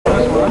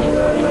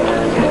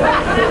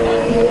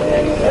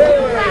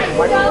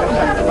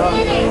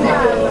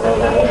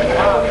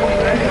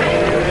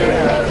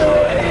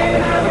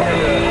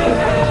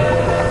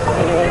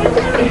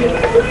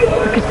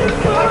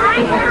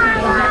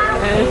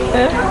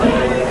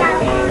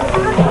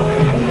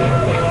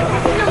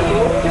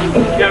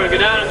Kevin, go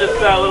down and just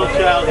little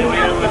child here. We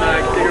have a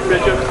take her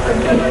picture.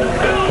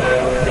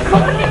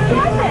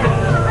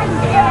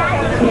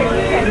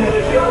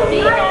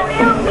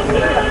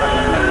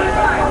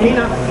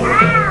 Nina.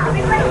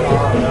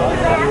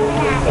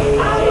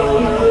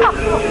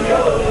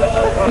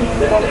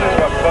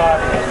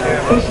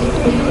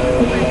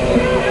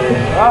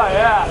 Oh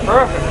yeah,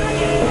 perfect.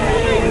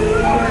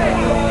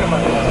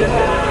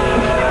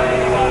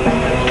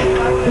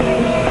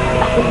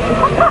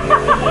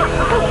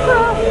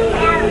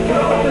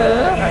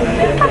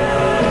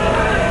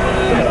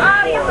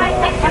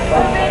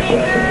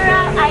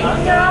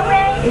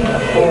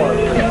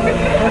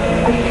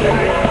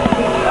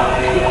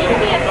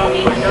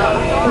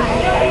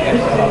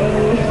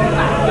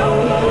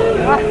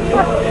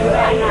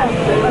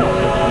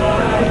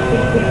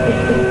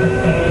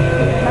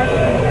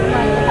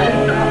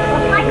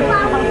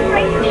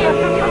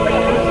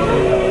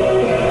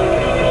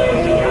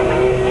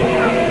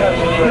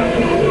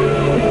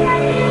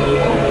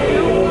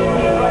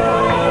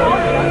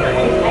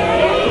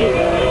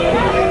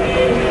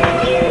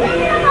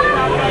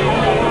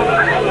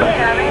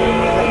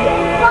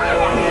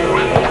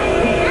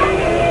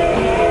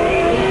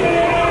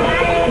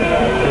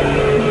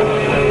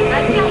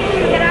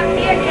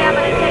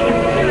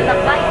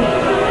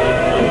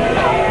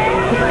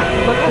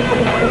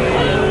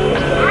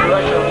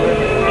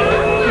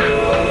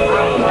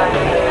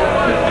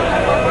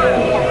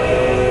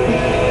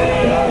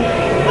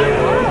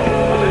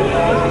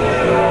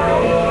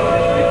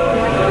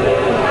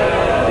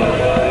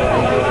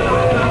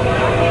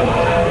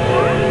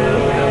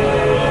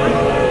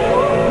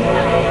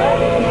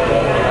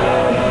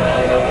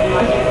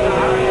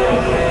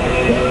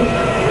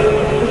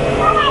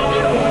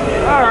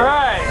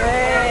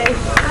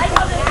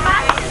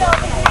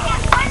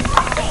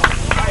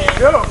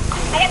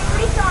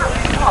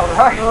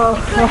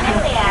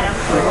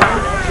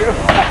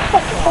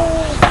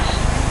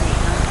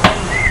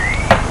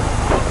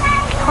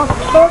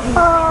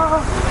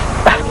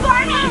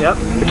 Yep.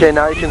 Okay,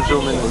 now you can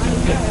zoom in.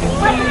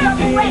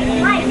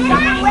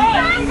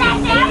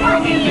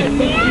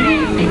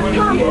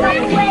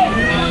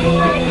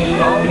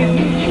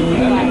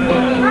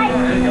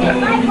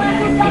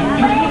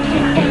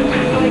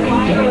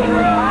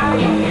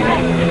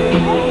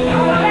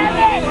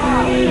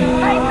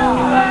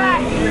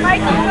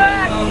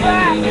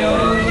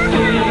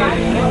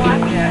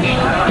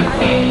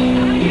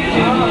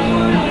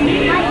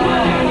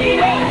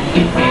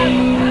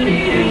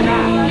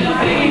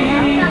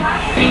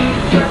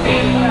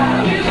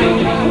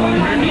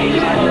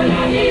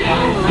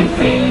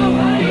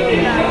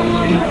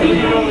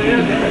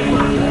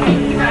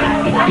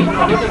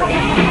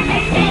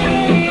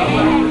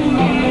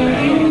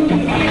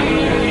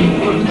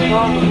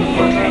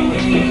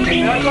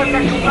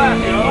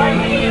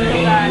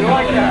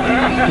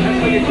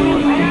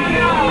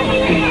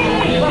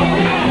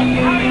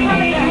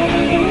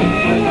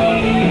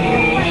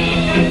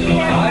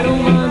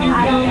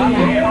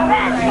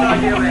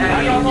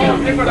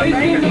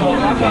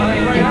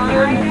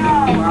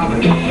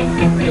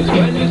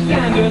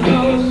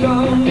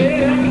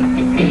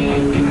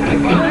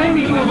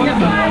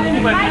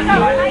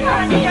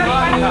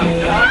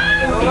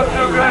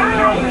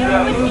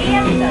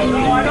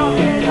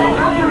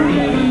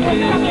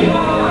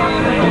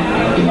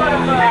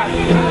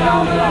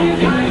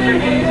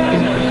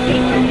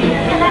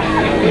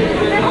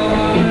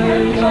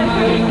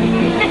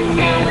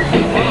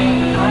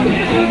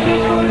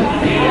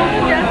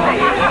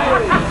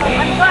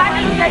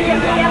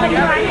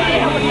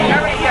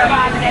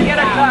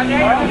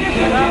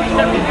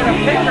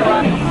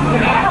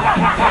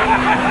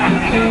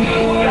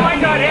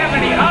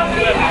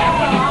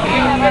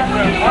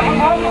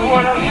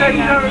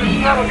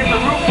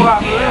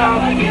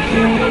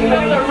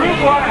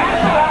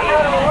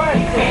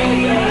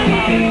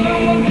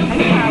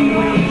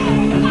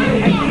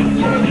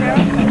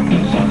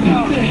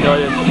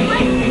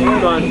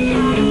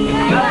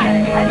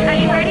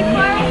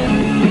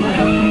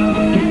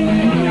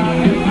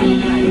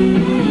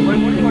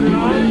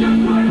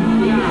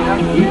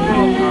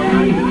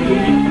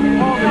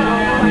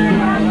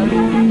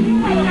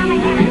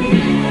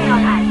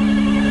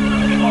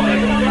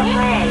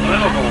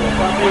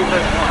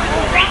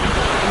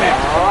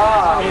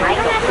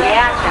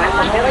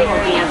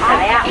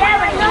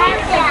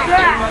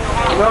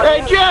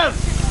 Hey, Jeff!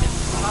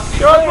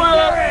 Show us one of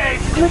that.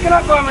 Sneak it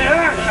up on me,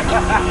 huh?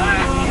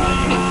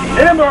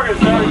 Hamburgers,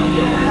 sir.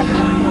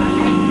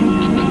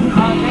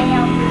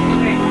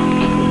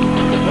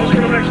 Let's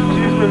get an extra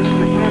cheeseburger for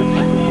the kids.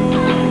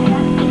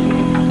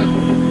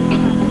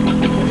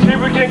 See if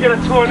we can't get a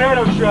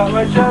tornado shot,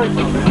 right, Jerry?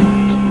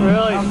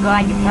 Really? Oh,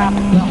 God, you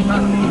probably don't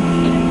know.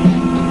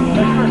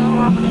 Extra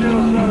Frappuccino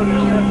soda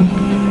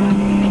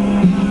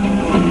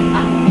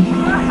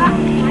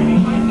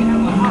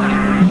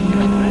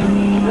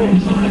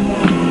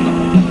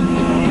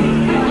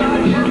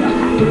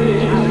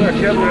there,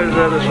 Kevin ready to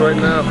do this right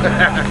now.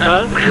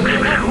 Huh?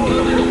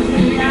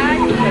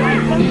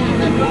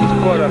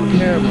 caught on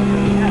camera.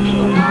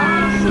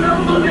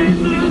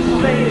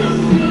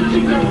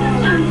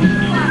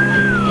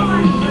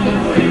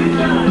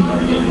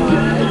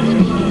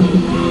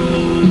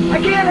 I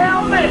can't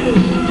help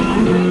it!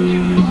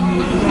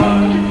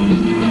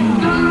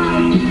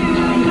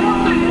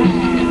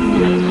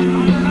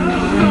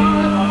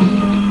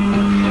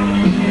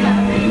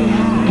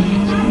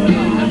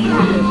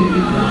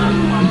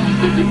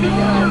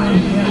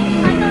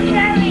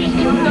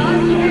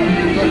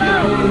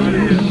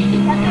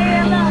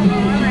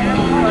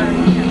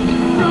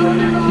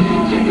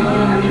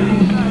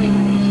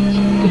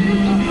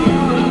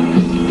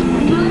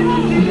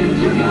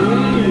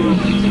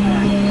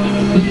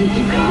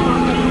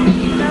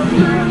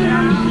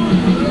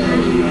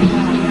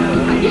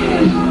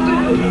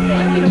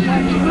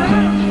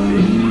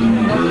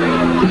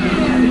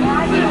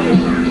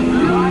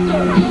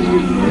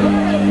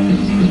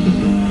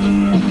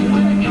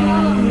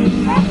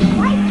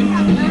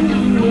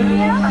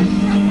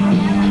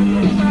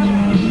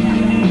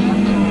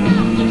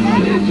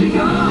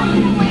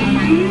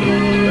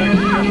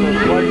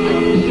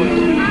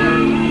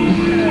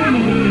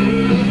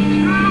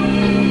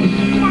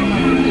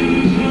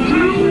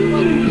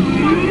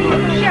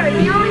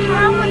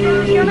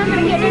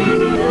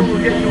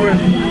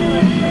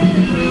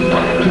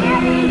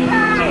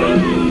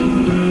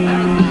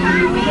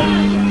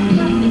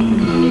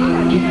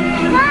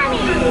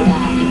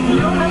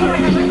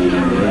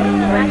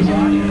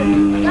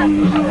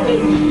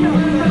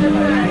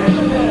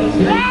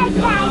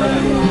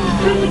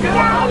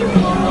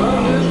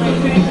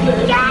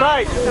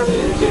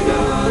 Mike!